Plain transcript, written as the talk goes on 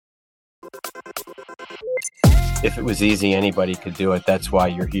if it was easy, anybody could do it. That's why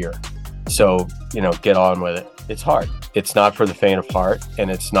you're here. So, get on with it. It's hard. It's not for the faint of heart,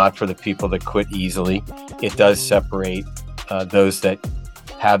 and it's not for the people that quit easily. It does separate those that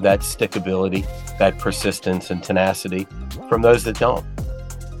have that stickability, that persistence and tenacity from those that don't.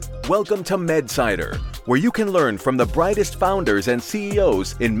 Welcome to MedSider, where you can learn from the brightest founders and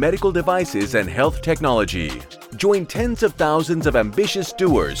CEOs in medical devices and health technology. Join tens of thousands of ambitious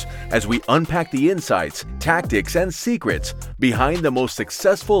doers as we unpack the insights, tactics, and secrets behind the most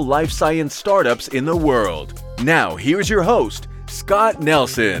successful life science startups in the world. Now, here's your host, Scott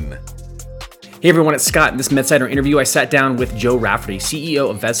Nelson. Hey everyone, it's Scott. In this MedSider interview, I sat down with Joe Rafferty,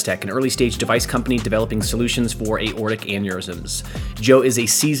 CEO of Vesteck, an early-stage device company developing solutions for aortic aneurysms. Joe is a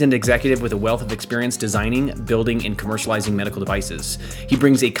seasoned executive with a wealth of experience designing, building, and commercializing medical devices. He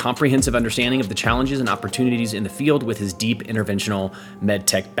brings a comprehensive understanding of the challenges and opportunities in the field with his deep interventional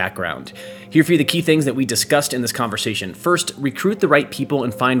medtech background. Here for you the key things that we discussed in this conversation. First, recruit the right people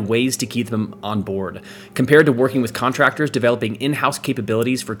and find ways to keep them on board. Compared to working with contractors, developing in-house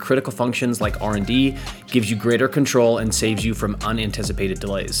capabilities for critical functions like R&D gives you greater control and saves you from unanticipated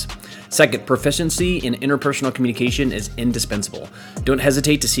delays. Second, proficiency in interpersonal communication is indispensable. Don't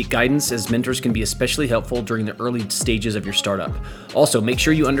hesitate to seek guidance, as mentors can be especially helpful during the early stages of your startup. Also, make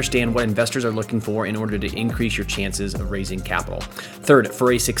sure you understand what investors are looking for in order to increase your chances of raising capital. Third,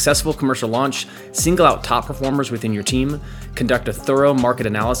 for a successful commercial launch, single out top performers within your team, conduct a thorough market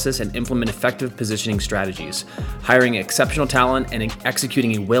analysis, and implement effective positioning strategies. Hiring exceptional talent and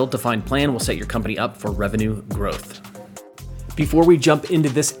executing a well-defined plan will set your company up for revenue growth. Before we jump into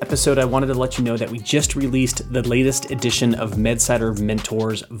this episode, I wanted to let you know that we just released the latest edition of MedSider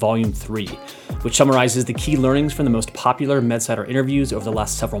Mentors Volume 3, which summarizes the key learnings from the most popular MedSider interviews over the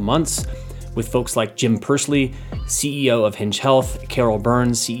last several months with folks like Jim Pursley, CEO of Hinge Health, Carol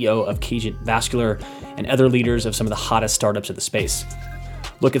Burns, CEO of Cagent Vascular, and other leaders of some of the hottest startups of the space.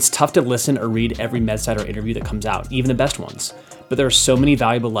 Look, it's tough to listen or read every MedSider interview that comes out, even the best ones. But there are so many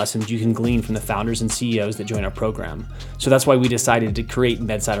valuable lessons you can glean from the founders and CEOs that join our program. So that's why we decided to create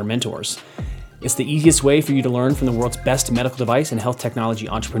MedSider Mentors. It's the easiest way for you to learn from the world's best medical device and health technology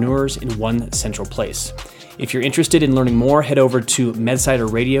entrepreneurs in one central place. If you're interested in learning more, head over to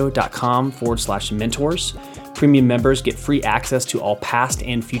medsiderradio.com/mentors. Premium members get free access to all past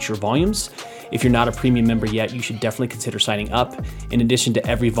and future volumes. If you're not a premium member yet, you should definitely consider signing up. In addition to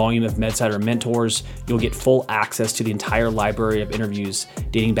every volume of MedSider Mentors, you'll get full access to the entire library of interviews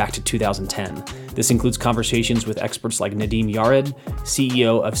dating back to 2010. This includes conversations with experts like Nadim Yared,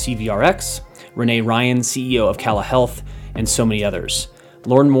 CEO of CVRX, Renee Ryan, CEO of Cala Health, and so many others.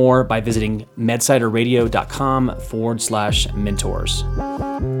 Learn more by visiting medsiderradio.com/mentors.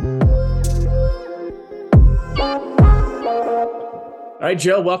 All right,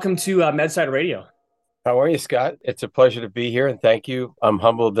 Joe, welcome to MedSider Radio. How are you, Scott? It's a pleasure to be here, and thank you. I'm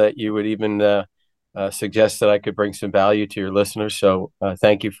humbled that you would even suggest that I could bring some value to your listeners. So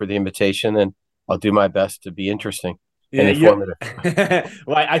thank you for the invitation, and I'll do my best to be interesting and informative.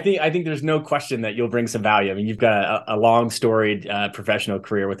 Well, I think there's no question that you'll bring some value. I mean, you've got a long storied professional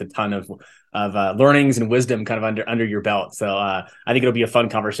career with a ton of learnings and wisdom kind of under your belt. So I think it'll be a fun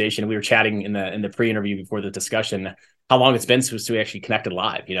conversation. We were chatting in the pre-interview before the discussion how long it's been since we actually connected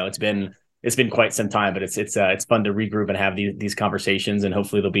live. It's been quite some time, but it's fun to regroup and have these conversations, and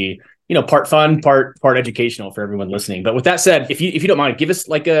hopefully they'll be part fun, part educational for everyone listening. But with that said, if you don't mind, give us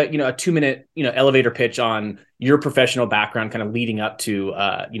like a 2-minute elevator pitch on your professional background, kind of leading up to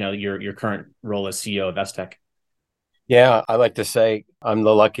your current role as CEO of Vesteck. Yeah, I like to say I'm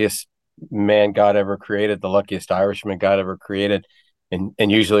the luckiest man God ever created, the luckiest Irishman God ever created, and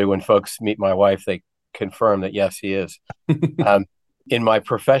usually when folks meet my wife, they confirm that yes, he is. In my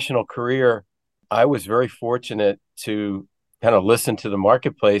professional career, I was very fortunate to kind of listen to the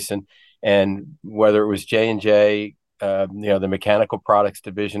marketplace, and whether it was J&J, the mechanical products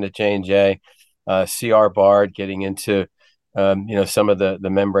division at J&J, CR Bard, getting into some of the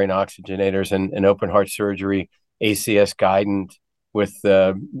membrane oxygenators and open heart surgery, ACS Guidant with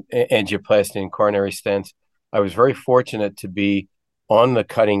angioplasty and coronary stents. I was very fortunate to be on the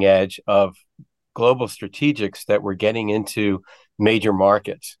cutting edge of global strategics that were getting into major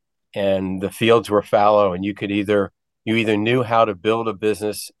markets, and the fields were fallow, and you either knew how to build a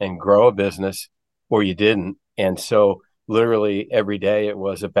business and grow a business, or you didn't. And so literally every day it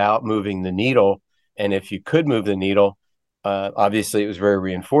was about moving the needle. And if you could move the needle, obviously it was very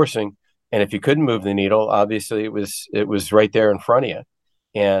reinforcing. And if you couldn't move the needle, obviously it was right there in front of you.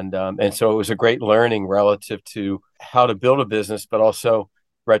 And so it was a great learning relative to how to build a business, but also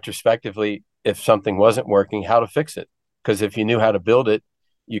retrospectively, if something wasn't working, how to fix it. Because if you knew how to build it,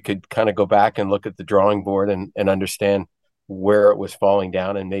 you could kind of go back and look at the drawing board and understand where it was falling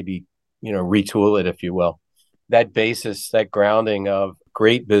down and maybe, retool it, if you will. That basis, that grounding of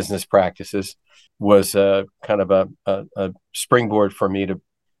great business practices was kind of a springboard for me to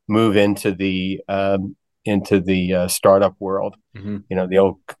move into the startup world.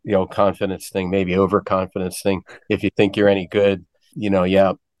 The old confidence thing, maybe overconfidence thing. If you think you're any good,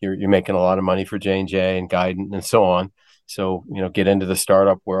 you're making a lot of money for J&J and Guidant and so on. So, get into the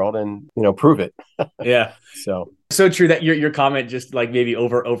startup world and, prove it. Yeah. So true that your comment, just like maybe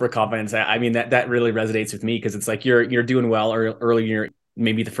overconfidence. I mean, that really resonates with me, because it's like you're doing well early in your,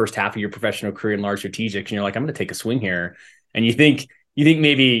 maybe the first half of your professional career in large strategics, and you're like, I'm going to take a swing here. And you think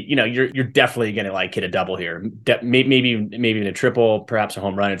maybe, you're definitely going to like hit a double here, maybe even a triple, perhaps a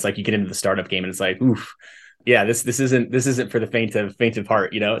home run. It's like you get into the startup game and it's like, oof, yeah, this isn't for the faint of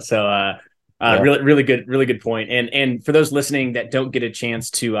heart, So yeah. really good point. And for those listening that don't get a chance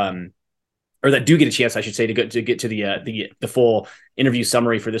to or that do get a chance, I should say, to get to the full interview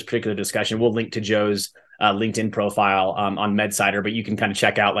summary for this particular discussion, we'll link to Joe's LinkedIn profile on MedSider, but you can kind of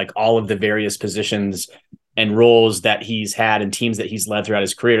check out like all of the various positions and roles that he's had and teams that he's led throughout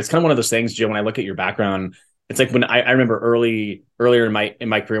his career. It's kind of one of those things, Joe, when I look at your background, it's like when I remember earlier in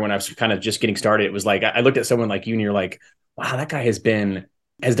my career, when I was kind of just getting started, it was like, I looked at someone like you and you're like, wow, that guy has done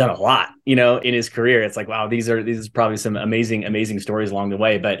a lot, in his career. It's like, wow, these are probably some amazing stories along the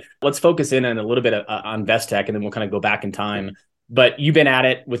way. But let's focus in on a little bit on Vesteck, and then we'll kind of go back in time. But you've been at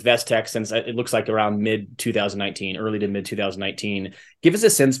it with Vesteck since it looks like around mid 2019, early to mid 2019. Give us a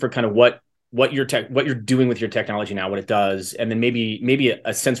sense for kind of what you're doing with your technology now, what it does, and then maybe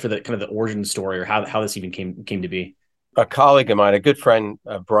a sense for the kind of the origin story, or how this even came to be. A colleague of mine, a good friend,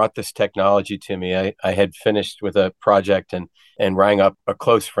 brought this technology to me. I had finished with a project and rang up a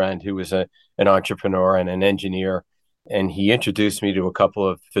close friend who was an entrepreneur and an engineer, and he introduced me to a couple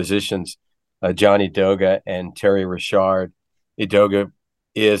of physicians, John Idoga and Terry Richard. Idoga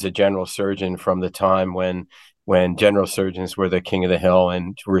is a general surgeon from the time when general surgeons were the king of the hill,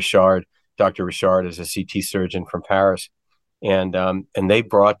 and Dr. Richard is a CT surgeon from Paris, and they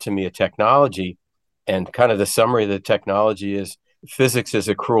brought to me a technology. And kind of the summary of the technology is physics is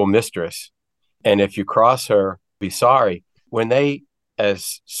a cruel mistress. And if you cross her, be sorry. When they,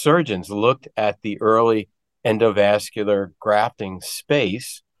 as surgeons, looked at the early endovascular grafting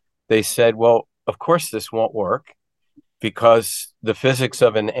space, they said, well, of course this won't work, because the physics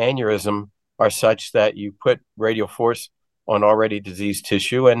of an aneurysm are such that you put radial force on already diseased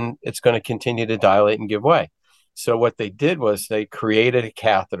tissue and it's going to continue to dilate and give way. So what they did was they created a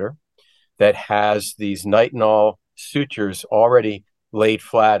catheter that has these nitinol sutures already laid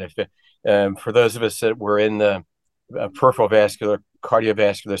flat. For those of us that were in the peripheral vascular,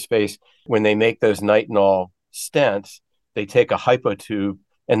 cardiovascular space, when they make those nitinol stents, they take a hypotube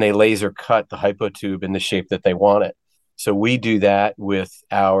and they laser cut the hypotube in the shape that they want it. So we do that with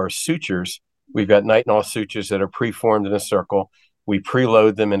our sutures. We've got nitinol sutures that are preformed in a circle. We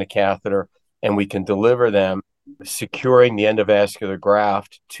preload them in a catheter, and we can deliver them, securing the endovascular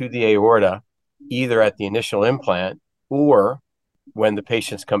graft to the aorta, either at the initial implant or when the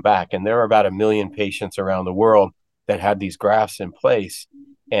patients come back. And there are about 1 million patients around the world that have these grafts in place.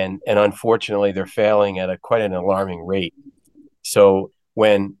 And unfortunately, they're failing at quite an alarming rate. So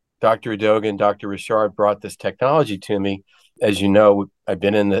when Dr. Idoga and Dr. Richard brought this technology to me, as you know, I've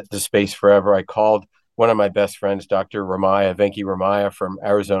been in the space forever. I called one of my best friends, Dr. Venki Ramaya from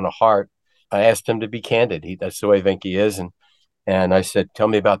Arizona Heart. I asked him to be candid. That's the way Venki is. And I said, tell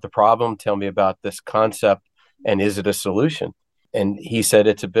me about the problem. Tell me about this concept. And is it a solution? And he said,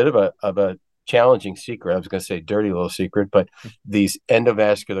 it's a bit of a challenging secret. I was going to say dirty little secret, but these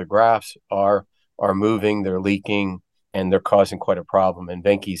endovascular grafts are moving, they're leaking, and they're causing quite a problem. And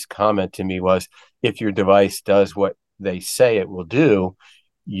Venki's comment to me was, if your device does what they say it will do,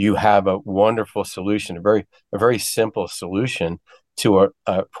 you have a wonderful solution, a very simple solution to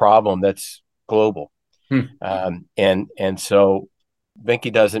a problem that's global. And so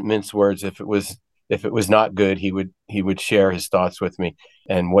Venki doesn't mince words. If it was not good, he would share his thoughts with me.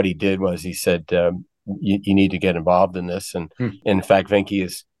 And what he did was he said, you need to get involved in this. And in fact, Venki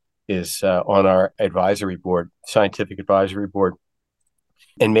is on our advisory board, scientific advisory board.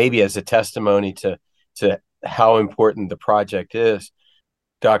 And maybe as a testimony to how important the project is,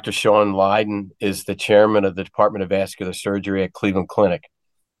 Dr. Sean Lydon is the chairman of the Department of Vascular Surgery at Cleveland Clinic.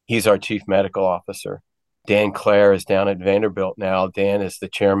 He's our chief medical officer. Dan Clare is down at Vanderbilt now. Dan is the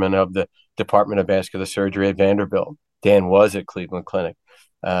chairman of the Department of Vascular Surgery at Vanderbilt. Dan was at Cleveland Clinic.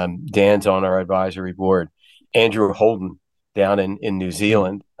 Dan's on our advisory board. Andrew Holden down in New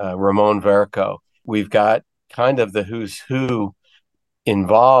Zealand, Ramon Verico. We've got kind of the who's who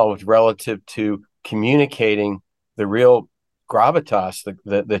involved relative to communicating the real gravitas,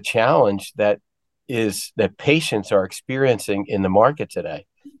 the challenge that patients are experiencing in the market today.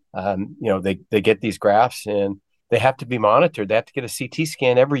 They get these grafts and they have to be monitored. They have to get a CT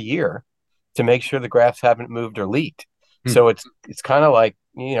scan every year to make sure the grafts haven't moved or leaked. So it's kind of like,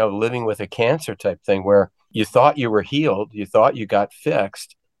 living with a cancer type thing where you thought you were healed, you thought you got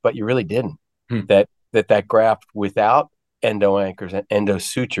fixed, but you really didn't. That graft without endo anchors and endo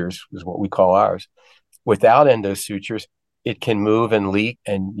sutures is what we call ours. Without endo sutures, it can move and leak,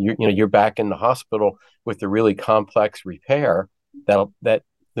 and you're back in the hospital with a really complex repair that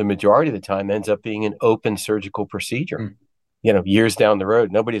the majority of the time ends up being an open surgical procedure. Years down the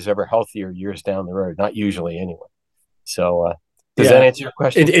road, nobody's ever healthier years down the road, not usually anyway. So does that answer your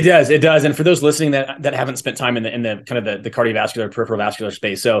question? It does. And for those listening that haven't spent time in the kind of the cardiovascular, peripheral vascular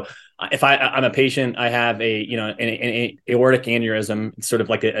space. So if I'm a patient, I have an aortic aneurysm, it's sort of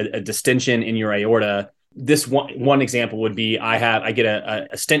like a distension in your aorta. This one example would be I get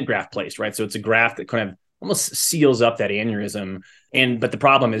a stent graft placed, right? So it's a graft that kind of almost seals up that aneurysm. But the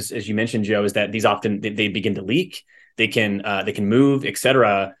problem is, as you mentioned, Joe, is that these often they begin to leak, they can move, et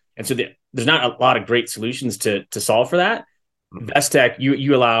cetera. And so there's not a lot of great solutions to solve for that. Vesteck,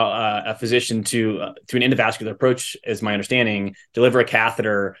 you allow a physician to through an endovascular approach, as my understanding, deliver a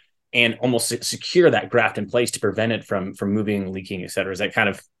catheter and almost secure that graft in place to prevent it from moving, leaking, et cetera. Is that kind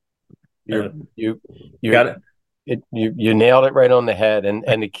of you got it? You nailed it right on the head.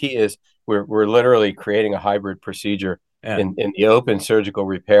 And the key is we're literally creating a hybrid procedure. In the open surgical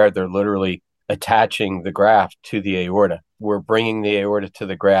repair. They're literally attaching the graft to the aorta. We're bringing the aorta to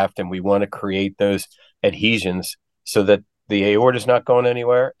the graft, and we want to create those adhesions so that the aorta is not going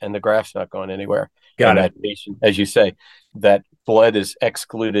anywhere and the graft's not going anywhere. Got it. That patient, as you say, that blood is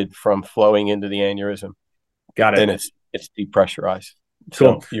excluded from flowing into the aneurysm. Got it. And it's depressurized.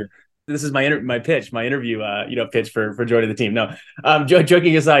 Cool. So this is my interview pitch for joining the team. No,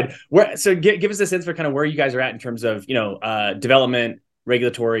 joking aside, give us a sense for kind of where you guys are at in terms of development,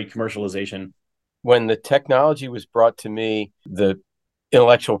 regulatory, commercialization. When the technology was brought to me, the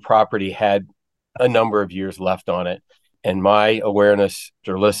intellectual property had a number of years left on it. And my awareness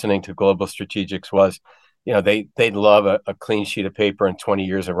for listening to Global Strategics was, they'd love a clean sheet of paper and 20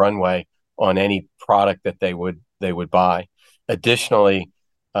 years of runway on any product that they would buy. Additionally,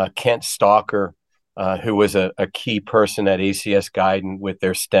 Kent Stalker, who was a key person at ACS Guidant with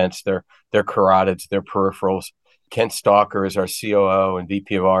their stents, their carotids, their peripherals. Kent Stalker is our COO and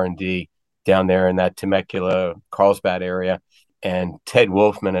VP of R&D down there in that Temecula, Carlsbad area. And Ted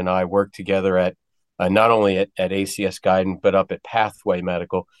Wolfman and I worked together at not only at ACS Guidant, but up at Pathway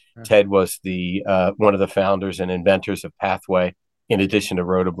Medical. Ted was one of the founders and inventors of Pathway, in addition to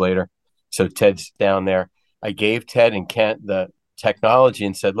Rotablator. So Ted's down there. I gave Ted and Kent the technology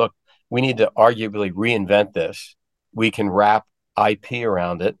and said, look, we need to arguably reinvent this. We can wrap IP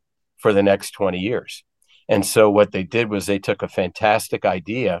around it for the next 20 years. And so what they did was they took a fantastic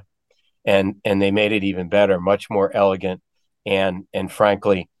idea and they made it even better, much more elegant. And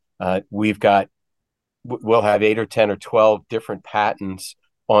frankly, we'll have 8 or 10 or 12 different patents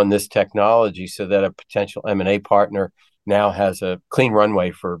on this technology so that a potential M&A partner now has a clean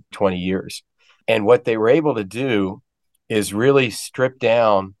runway for 20 years. And what they were able to do is really strip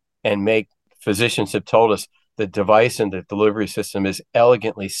down and make, physicians have told us, the device and the delivery system is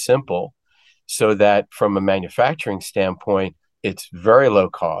elegantly simple so that from a manufacturing standpoint, it's very low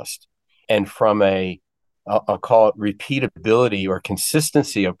cost. And from I'll call it repeatability or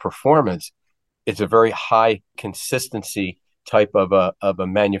consistency of performance, it's a very high consistency type of a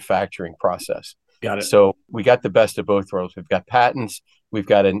manufacturing process. Got it. So we got the best of both worlds. We've got patents, we've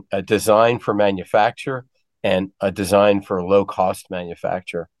got a design for manufacture and a design for low cost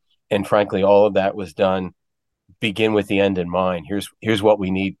manufacture. And frankly, all of that was done, begin with the end in mind. Here's what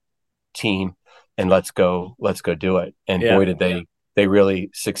we need, team, and let's go do it. And boy, did they really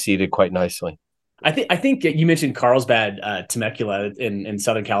succeeded quite nicely. I think you mentioned Carlsbad, Temecula in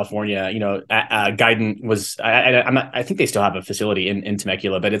Southern California. Guidant was. I think they still have a facility in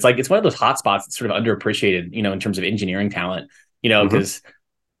Temecula, but it's one of those hotspots that's sort of underappreciated. In terms of engineering talent. Because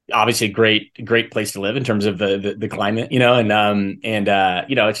obviously great place to live in terms of the climate.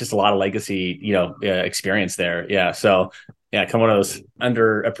 It's just a lot of legacy. Experience there. Yeah. So yeah, kind of one of those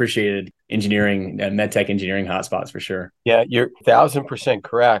underappreciated engineering, medtech engineering hotspots for sure. Yeah, you're 1,000%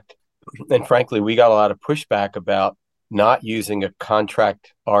 correct. And frankly, we got a lot of pushback about not using a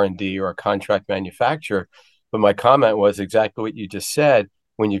contract R&D or a contract manufacturer. But my comment was exactly what you just said.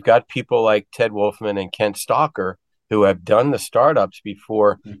 When you've got people like Ted Wolfman and Kent Stalker who have done the startups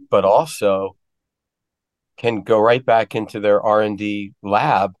before, but also can go right back into their R&D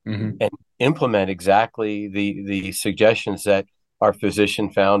lab Mm-hmm. and implement exactly the suggestions that our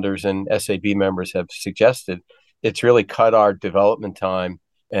physician founders and SAB members have suggested. It's really cut our development time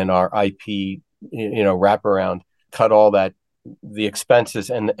and our IP, wraparound, cut all that, the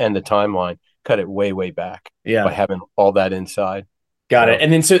expenses and the timeline, cut it way back by having all that inside. Got it.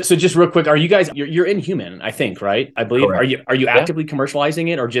 And then so just real quick, are you guys you're in human, I think, right? I believe. Correct. Are you actively commercializing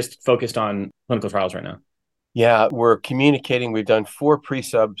it or just focused on clinical trials right now? Yeah, we're communicating. We've done 4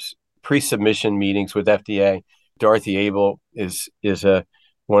 pre-submission meetings with FDA. Dorothy Abel is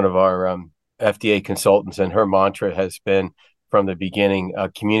one of our FDA consultants, and her mantra has been from the beginning,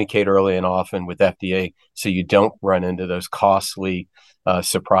 communicate early and often with FDA so you don't run into those costly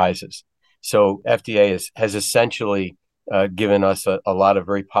surprises. So FDA has essentially given us a lot of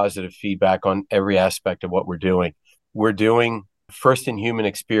very positive feedback on every aspect of what we're doing. We're doing first in human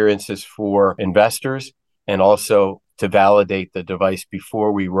experiences for investors and also to validate the device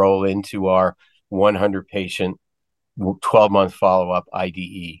before we roll into our 100 patient 12-month follow-up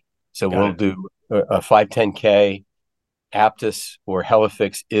IDE. So we'll do a 510K. Aptus or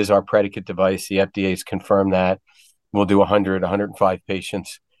Helifix is our predicate device. The FDA has confirmed that. We'll do 105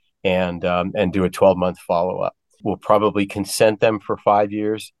 patients and do a 12-month follow-up. We'll probably consent them for 5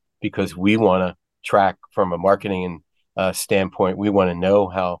 years because we want to track from a marketing standpoint. We want to know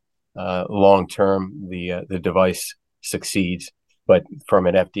how long-term the device succeeds. But from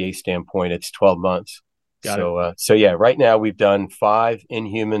an FDA standpoint, it's 12 months. So yeah, right now we've done 5 in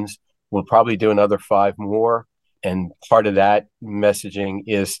humans. We'll probably do another 5 more. And part of that messaging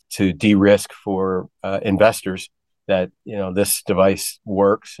is to de-risk for investors that, this device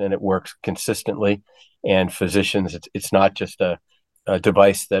works and it works consistently. And physicians, it's not just a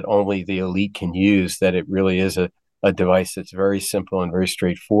device that only the elite can use, that it really is a device that's very simple and very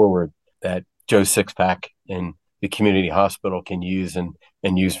straightforward that Joe Sixpack in the community hospital can use and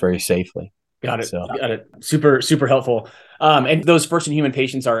use very safely. Got it. Super, super helpful. And those first in human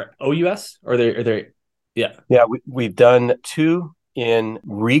patients are OUS or are they? Yeah. Yeah. We've done 2 in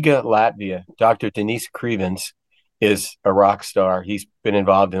Riga, Latvia. Dr. Denis Krivins is a rock star. He's been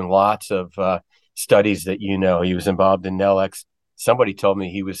involved in lots of studies that he was involved in NELX. Somebody told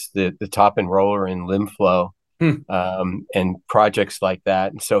me he was the top enroller in LimFlow and projects like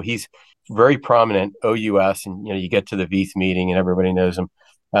that. And so he's very prominent OUS, and you get to the VEITH meeting and everybody knows him.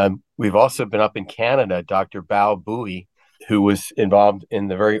 We've also been up in Canada, Dr. Bao Bui, who was involved in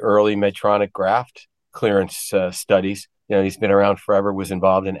the very early Medtronic graft clearance studies. He's been around forever, was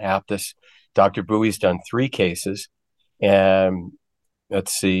involved in Aptus. Dr. Bui's done 3 cases. And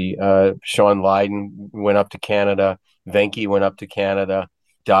let's see, Sean Lydon went up to Canada. Venki went up to Canada.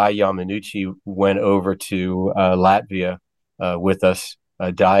 Dai Yamanuchi went over to Latvia with us.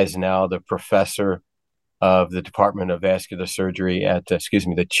 Dai is now the professor of the Department of Vascular Surgery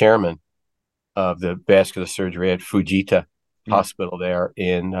the chairman of the vascular surgery at Fujita Hospital there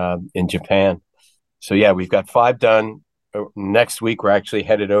in Japan. So yeah, we've got 5 done. Next week, we're actually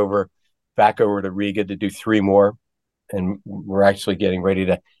headed back over to Riga to do 3 more. And we're actually getting ready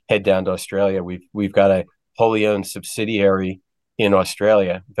to head down to Australia. We've got a wholly owned subsidiary in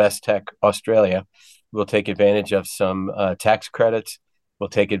Australia, Vesteck Australia. We'll take advantage of some tax credits. We'll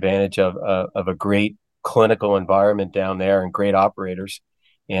take advantage of a great clinical environment down there and great operators.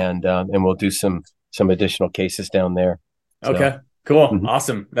 And we'll do some additional cases down there. Okay, cool. Mm-hmm.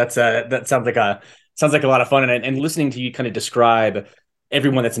 Awesome. That sounds like a lot of fun. And listening to you kind of describe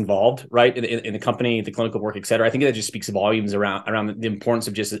everyone that's involved, right, in the company, the clinical work, et cetera, I think that just speaks volumes around the importance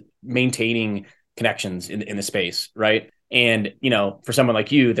of just maintaining connections in the space, right? And for someone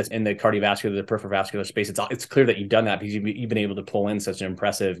like you that's in the cardiovascular, the peripheral vascular space, it's clear that you've done that because you've been able to pull in such an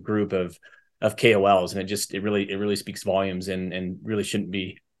impressive group of KOLs, and it really speaks volumes and really shouldn't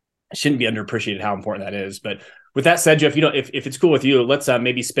be underappreciated how important that is. But with that said, Jeff, if it's cool with you, let's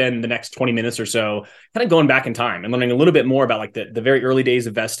maybe spend the next 20 minutes or so kind of going back in time and learning a little bit more about like the very early days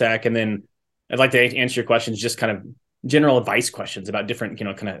of Vesteck. And then I'd like to answer your questions, just kind of general advice questions about different,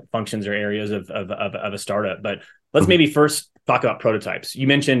 kind of functions or areas of a startup. But let's maybe first talk about prototypes. You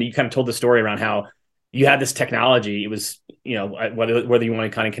mentioned, you kind of told the story around how you had this technology. It was, whether you want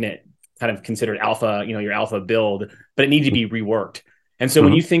to kind of consider it alpha, your alpha build, but it needed to be reworked. And so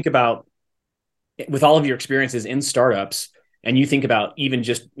when you think about, with all of your experiences in startups, and you think about even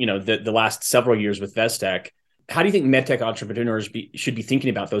just, the last several years with Vesteck, how do you think medtech entrepreneurs should be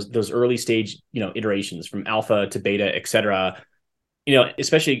thinking about those early stage, iterations from alpha to beta, et cetera,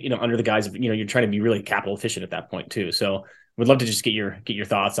 especially, under the guise of, you're trying to be really capital efficient at that point too. So would love to just get your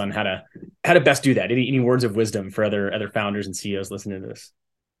thoughts on how to best do that. Any words of wisdom for other founders and CEOs listening to this?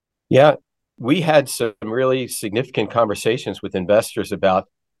 Yeah. we had some really significant conversations with investors about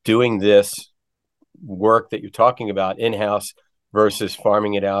doing this work that you're talking about in-house versus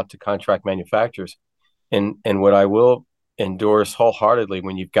farming it out to contract manufacturers. And what I will endorse wholeheartedly,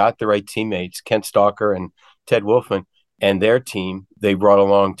 when you've got the right teammates, Kent Stalker and Ted Wolfman and their team, they brought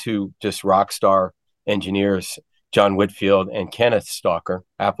along two just rock star engineers, John Whitfield and Kenneth Stalker.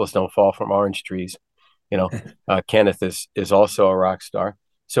 Apples don't fall from orange trees. Kenneth is also a rock star.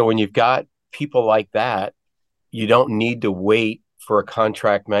 So when you've got people like that, you don't need to wait for a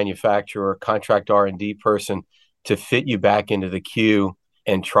contract manufacturer or contract R&D person to fit you back into the queue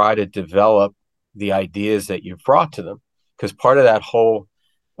and try to develop the ideas that you've brought to them. Because part of that whole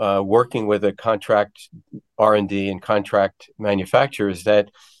working with a contract R&D and contract manufacturer is that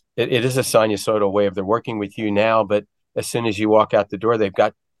it is a sinusoidal way of they're working with you now, but as soon as you walk out the door, they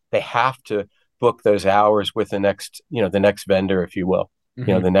have to book those hours with the next vendor, if you will,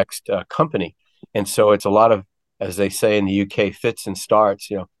 the next company. And so it's a lot of, as they say in the UK, fits and starts,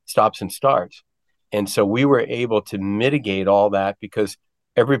 stops and starts. And so we were able to mitigate all that because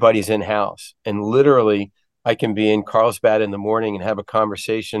everybody's in-house. And literally, I can be in Carlsbad in the morning and have a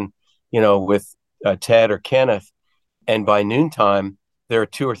conversation, with Ted or Kenneth. And by noontime, there are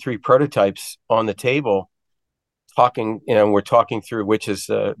 2 or 3 prototypes on the table talking, we're talking through which is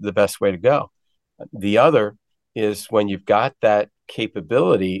the best way to go. The other is when you've got that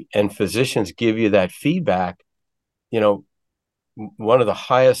capability and physicians give you that feedback, one of the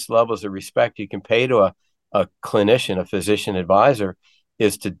highest levels of respect you can pay to a clinician, a physician advisor,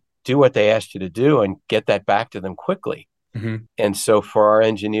 is to do what they asked you to do and get that back to them quickly. And so for our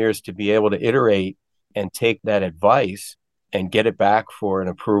engineers to be able to iterate and take that advice and get it back for an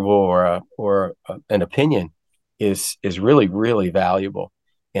approval or an opinion is really, really valuable.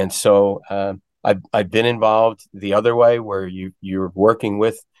 And so I've been involved the other way where you're working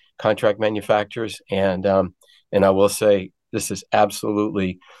with contract manufacturers, and I will say this is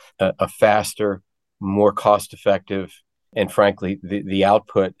absolutely a faster, more cost-effective, and frankly, the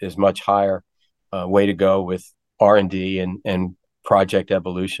output is much higher way to go with R&D and project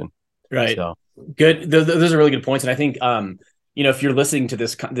evolution. Right. So. Good. Those are really good points. And I think, if you're listening to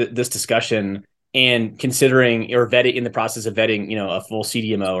this discussion and considering or vetting in the process of vetting, a full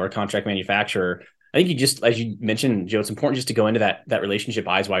CDMO or a contract manufacturer, I think you just, as you mentioned, Joe, it's important just to go into that relationship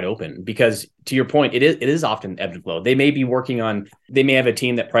eyes wide open, because to your point, it is often ebb and flow. They may have a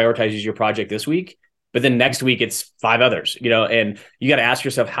team that prioritizes your project this week, but then next week it's 5 others, and you got to ask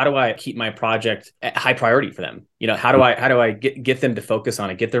yourself, how do I keep my project at high priority for them? How do I get them to focus on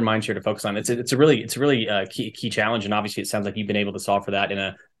it, get their mind share to focus on it? It's a really key challenge. And obviously it sounds like you've been able to solve for that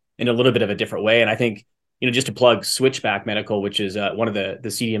in a little bit of a different way. And I think, just to plug Switchback Medical, which is one of the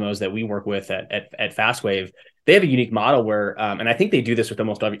CDMOs that we work with at FastWave, they have a unique model where, and I think they do this with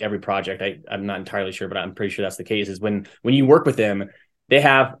almost every project. I'm not entirely sure, but I'm pretty sure that's the case, is when you work with them, they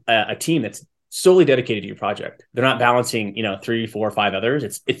have a team that's solely dedicated to your project. They're not balancing, 3, 4, 5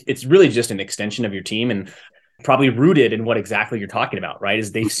 others. It's really just an extension of your team, and probably rooted in what exactly you're talking about, right?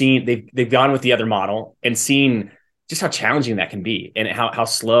 Is they've gone with the other model and seen just how challenging that can be, and how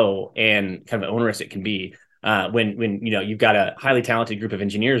slow and kind of onerous it can be when you've got a highly talented group of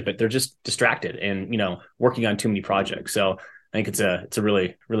engineers, but they're just distracted and working on too many projects. So I think it's a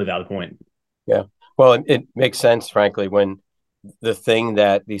really, really valid point. Yeah, well, it makes sense, frankly, when the thing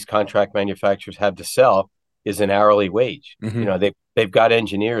that these contract manufacturers have to sell is an hourly wage. They've got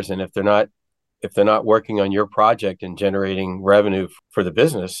engineers, and if they're not working on your project and generating revenue for the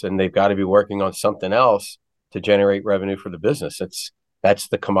business, and they've got to be working on something else to generate revenue for the business. That's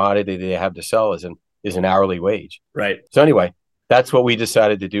the commodity they have to sell is an hourly wage. Right. So anyway, that's what we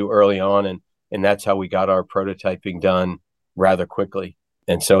decided to do early on, and that's how we got our prototyping done rather quickly.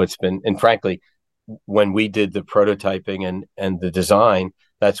 And so it's been, and frankly, when we did the prototyping and the design,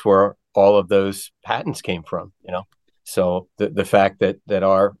 that's where all of those patents came from. So the fact that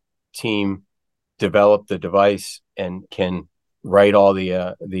our team developed the device and can write all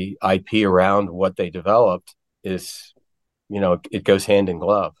the IP around what they developed is, it goes hand in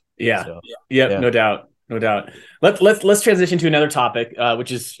glove. Yeah. So, yeah. No doubt. Let's transition to another topic,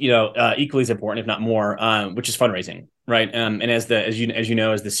 which is, equally as important, if not more, which is fundraising. Right. And as you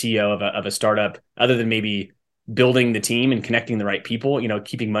know, as the CEO of a startup, other than maybe building the team and connecting the right people,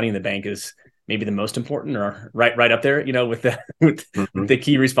 keeping money in the bank is maybe the most important, or right up there, with the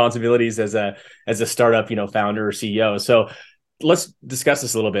key responsibilities as a startup, founder or CEO. So let's discuss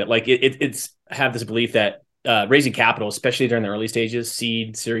this a little bit. Like it's have this belief that raising capital, especially during the early stages,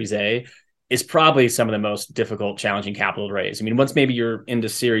 seed, Series A, is probably some of the most difficult, challenging capital to raise. I mean, once maybe you're into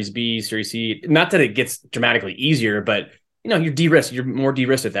Series B, Series C, not that it gets dramatically easier, but you're de-risked. You're more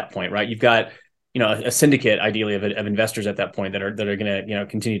de-risked at that point, right? You've got, a syndicate ideally of investors at that point that are going to,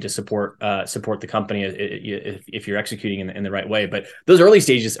 continue to support the company if you're executing in the right way. But those early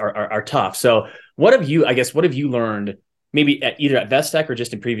stages are tough. So what have you learned maybe either at Vesteck or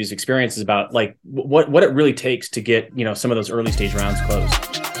just in previous experiences about like what it really takes to get, some of those early stage rounds closed?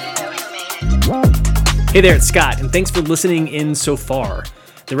 Hey there, it's Scott, and thanks for listening in so far.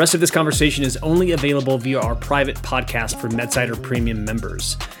 The rest of this conversation is only available via our private podcast for MedSider Premium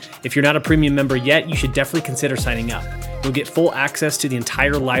members. If you're not a premium member yet, you should definitely consider signing up. You'll get full access to the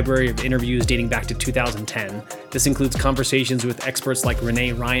entire library of interviews dating back to 2010. This includes conversations with experts like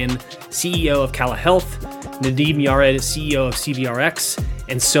Renee Ryan, CEO of Cala Health, Nadeem Yared, CEO of CVRX,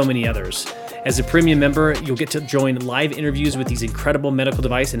 and so many others. As a premium member, you'll get to join live interviews with these incredible medical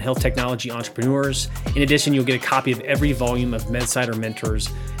device and health technology entrepreneurs. In addition, you'll get a copy of every volume of MedSider Mentors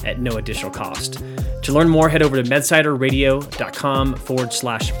at no additional cost. To learn more, head over to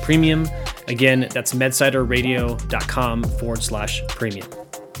medsiderradio.com/premium. Again, that's medsiderradio.com/premium.